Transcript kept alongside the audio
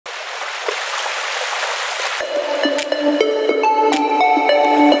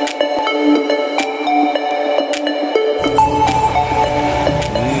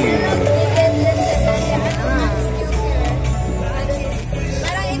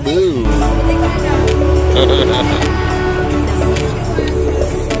Boo.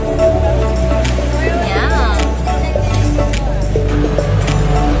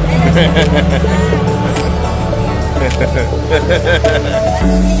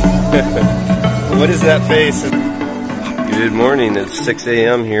 What is that face? Good morning, it's 6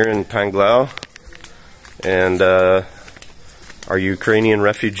 a.m. here in Panglao, and our Ukrainian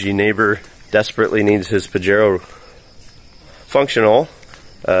refugee neighbor desperately needs his Pajero functional.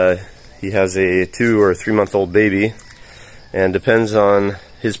 He has a 2 or 3 month old baby and depends on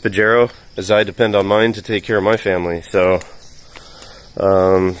his Pajero as I depend on mine to take care of my family. So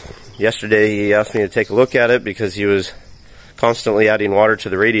yesterday he asked me to take a look at it because he was constantly adding water to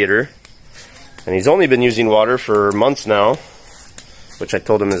the radiator, and he's only been using water for months now, which I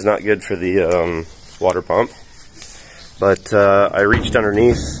told him is not good for the water pump. But I reached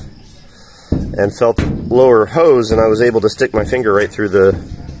underneath and felt the lower hose, and I was able to stick my finger right through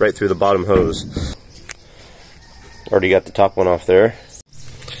the bottom hose. Already got the top one off there.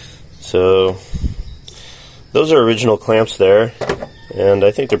 So those are original clamps there, and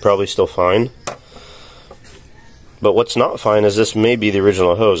I think they're probably still fine. But what's not fine is this may be the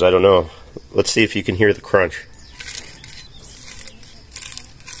original hose. I don't know. Let's see if you can hear the crunch.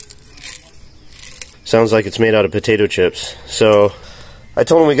 Sounds like it's made out of potato chips. So I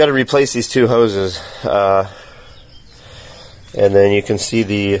told him we got to replace these 2 hoses. And then you can see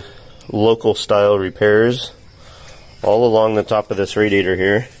the local style repairs all along the top of this radiator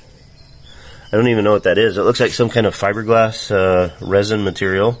here. I don't even know what that is. It looks like some kind of fiberglass resin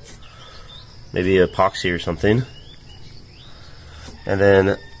material. Maybe epoxy or something. And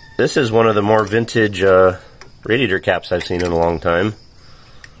then this is one of the more vintage radiator caps I've seen in a long time.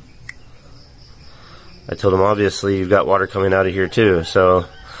 I told him obviously you've got water coming out of here too, so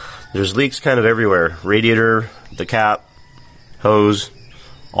there's leaks kind of everywhere. Radiator, the cap, hose,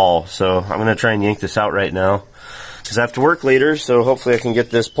 all. So I'm going to try and yank this out right now because I have to work later, so hopefully I can get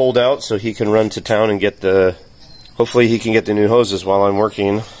this pulled out so he can run to town and get the, hopefully he can get the new hoses while I'm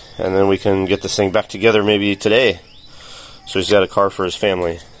working, and then we can get this thing back together maybe today. So he's got a car for his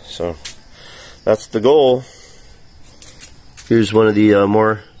family. So that's the goal. Here's one of the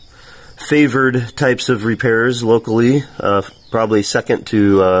more favored types of repairs locally. Probably second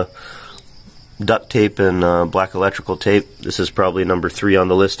to duct tape and black electrical tape. This is probably number 3 on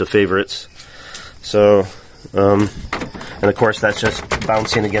the list of favorites. So, and of course that's just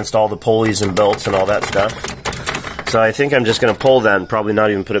bouncing against all the pulleys and belts and all that stuff. So I think I'm just going to pull that and probably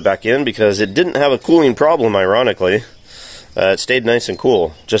not even put it back in because it didn't have a cooling problem, ironically. It stayed nice and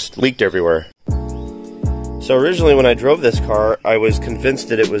cool, just leaked everywhere. So originally when I drove this car, I was convinced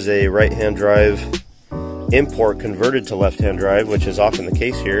that it was a right-hand drive import converted to left-hand drive, which is often the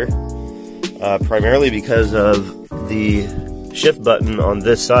case here, primarily because of the shift button on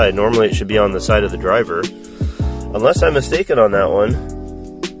this side. Normally it should be on the side of the driver, unless I'm mistaken on that one.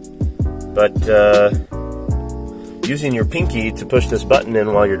 But using your pinky to push this button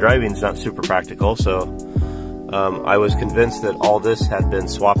in while you're driving is not super practical, so I was convinced that all this had been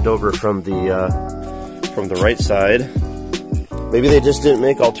swapped over from the right side. Maybe they just didn't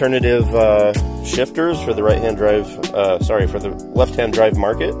make alternative shifters for the right-hand drive, for the left-hand drive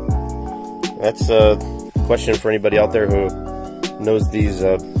market. That's a question for anybody out there who knows these.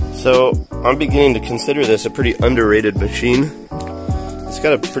 So I'm beginning to consider this a pretty underrated machine. It's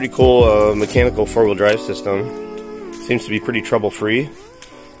got a pretty cool mechanical 4-wheel drive system. Seems to be pretty trouble-free.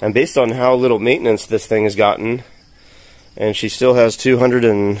 And based on how little maintenance this thing has gotten, and she still has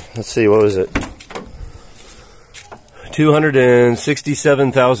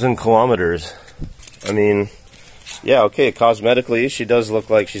 267,000 kilometers. I mean, yeah, okay, cosmetically, she does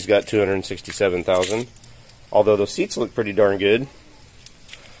look like she's got 267,000. Although those seats look pretty darn good.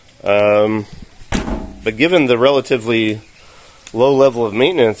 But given the relatively low level of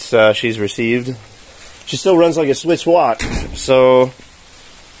maintenance she's received, she still runs like a Swiss watch. So,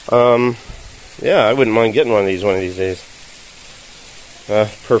 yeah, I wouldn't mind getting one of these days.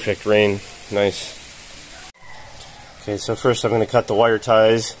 Perfect rain, nice. Okay, so first I'm going to cut the wire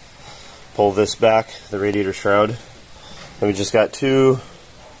ties, pull this back, the radiator shroud. And we just got 2,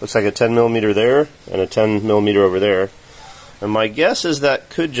 looks like a 10mm there and a 10mm over there. And my guess is that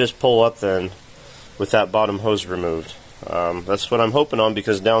could just pull up then with that bottom hose removed. That's what I'm hoping on,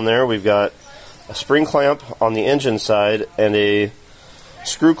 because down there we've got a spring clamp on the engine side and a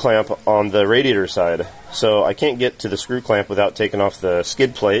screw clamp on the radiator side. So I can't get to the screw clamp without taking off the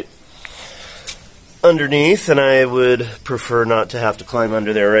skid plate underneath, and I would prefer not to have to climb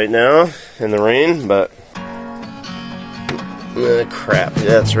under there right now in the rain, but crap,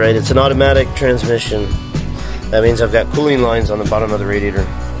 that's right, it's an automatic transmission. That means I've got cooling lines on the bottom of the radiator.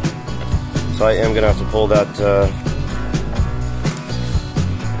 So I am gonna have to pull that.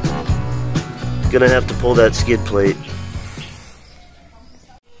 Gonna have to pull that skid plate.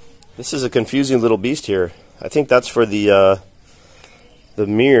 This is a confusing little beast here. I think that's for the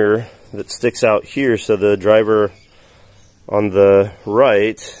mirror that sticks out here, so the driver on the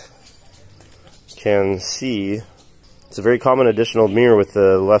right can see. It's a very common additional mirror with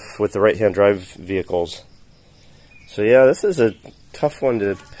the right-hand drive vehicles. So yeah, this is a tough one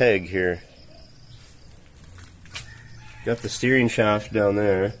to peg here. Got the steering shaft down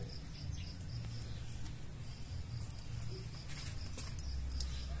there.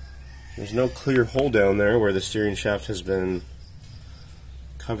 There's no clear hole down there where the steering shaft has been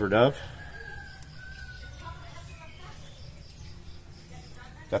covered up.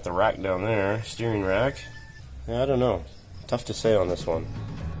 Got the rack down there, steering rack. Yeah, I don't know. Tough to say on this one.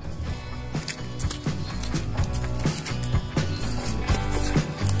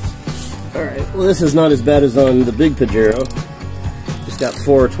 Alright, well this is not as bad as on the big Pajero. Just got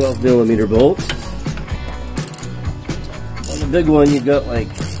 4 12mm bolts. On the big one you've got like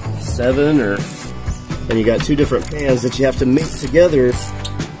 7, and you got 2 different pans that you have to mate together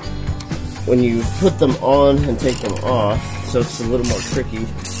when you put them on and take them off, so it's a little more tricky.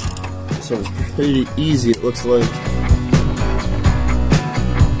 So it's pretty easy, it looks like.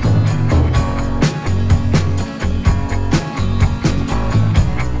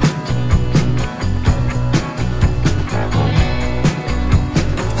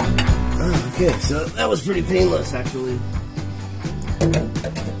 Okay, so that was pretty painless actually.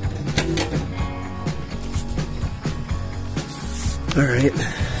 Alright.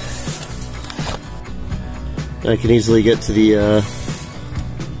 I can easily get to the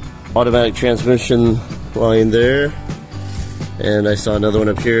automatic transmission line there. And I saw another one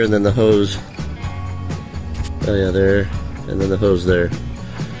up here, and then the hose. Oh yeah, there. And then the hose there.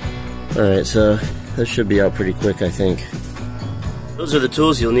 Alright, so this should be out pretty quick, I think. Those are the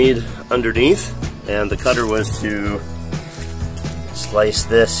tools you'll need underneath. And the cutter was to slice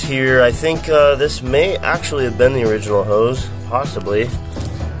this here. I think this may actually have been the original hose. Possibly.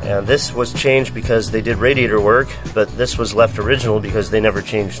 And this was changed because they did radiator work, but this was left original because they never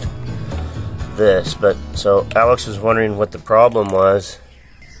changed this. But so Alex was wondering what the problem was.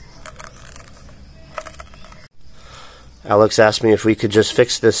 Alex asked me if we could just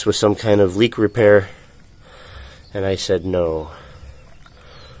fix this with some kind of leak repair, and I said no.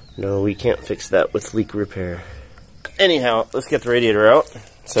 No, we can't fix that with leak repair. Anyhow, let's get the radiator out.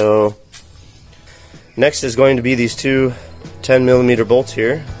 So next is going to be these 2 10mm bolts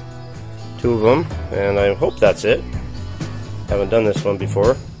here, 2 of them, and I hope that's it. Haven't done this one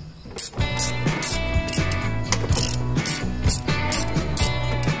before.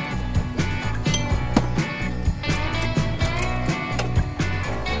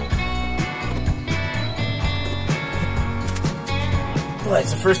 Well,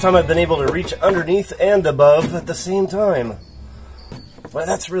 it's the first time I've been able to reach underneath and above at the same time. Well,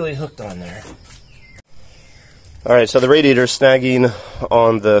 that's really hooked on there. Alright, so the radiator is snagging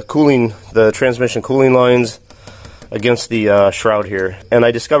on the transmission cooling lines against the shroud here. And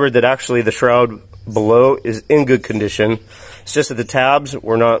I discovered that actually the shroud below is in good condition. It's just that the tabs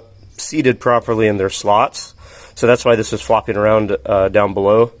were not seated properly in their slots. So that's why this is flopping around down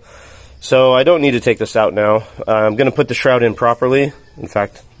below. So I don't need to take this out now. I'm going to put the shroud in properly. In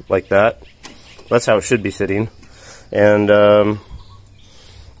fact, like that. That's how it should be sitting. And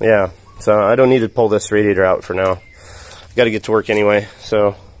yeah. So I don't need to pull this radiator out for now. Got to get to work anyway.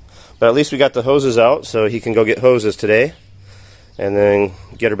 So, but at least we got the hoses out, so he can go get hoses today, and then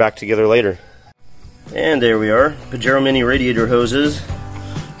get her back together later. And there we are, Pajero Mini radiator hoses,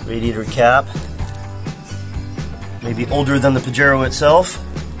 radiator cap. Maybe older than the Pajero itself.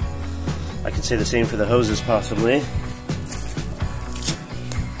 I could say the same for the hoses, possibly.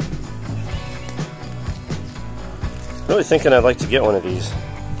 Really thinking I'd like to get one of these.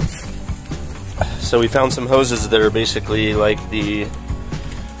 So we found some hoses that are basically like the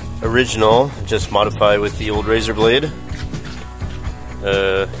original, just modified with the old razor blade,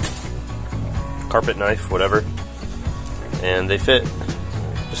 carpet knife, whatever, and they fit.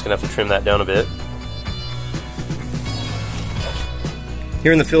 Just gonna have to trim that down a bit.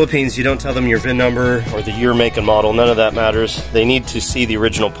 Here in the Philippines, you don't tell them your VIN number or the year, make, and model. None of that matters. They need to see the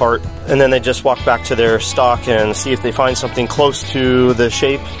original part, and then they just walk back to their stock and see if they find something close to the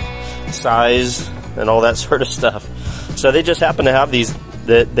shape, size, and all that sort of stuff. So they just happen to have these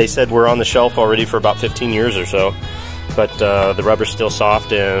that they said were on the shelf already for about 15 years or so, but the rubber's still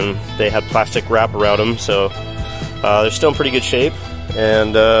soft and they had plastic wrap around them, so they're still in pretty good shape.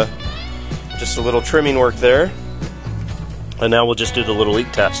 And just a little trimming work there, and now we'll just do the little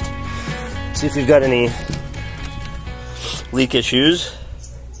leak test. See if we've got any leak issues.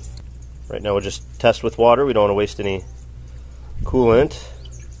 Right now we'll just test with water. We don't want to waste any coolant.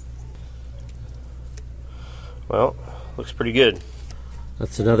 Well, looks pretty good.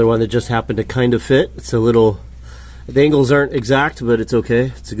 That's another one that just happened to kind of fit. It's a little, the angles aren't exact, but it's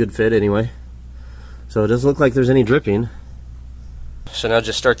okay. It's a good fit anyway. So it doesn't look like there's any dripping. So now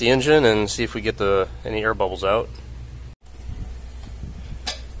just start the engine and see if we get any air bubbles out.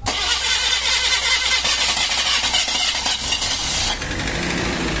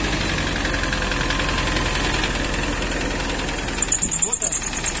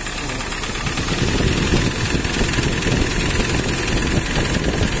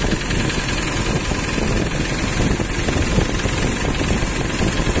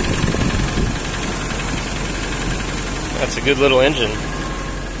 That's a good little engine.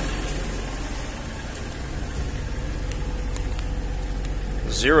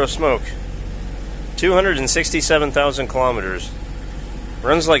 Zero smoke. 267,000 kilometers.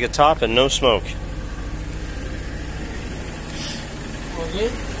 Runs like a top and no smoke.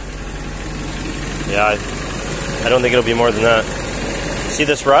 Okay. Yeah, I don't think it'll be more than that. See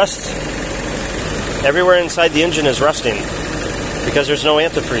this rust? Everywhere inside the engine is rusting because there's no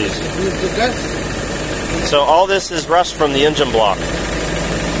antifreeze. So all this is rust from the engine block.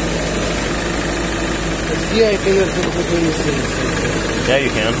 Yeah, you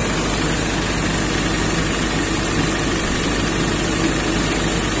can.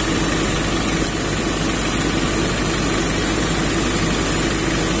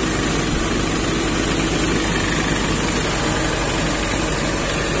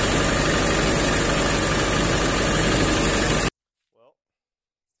 Well,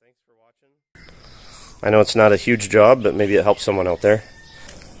 thanks for watching. I know it's not a huge job, but maybe it helps someone out there.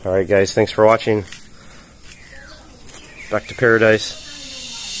 Alright guys, thanks for watching. Back to paradise.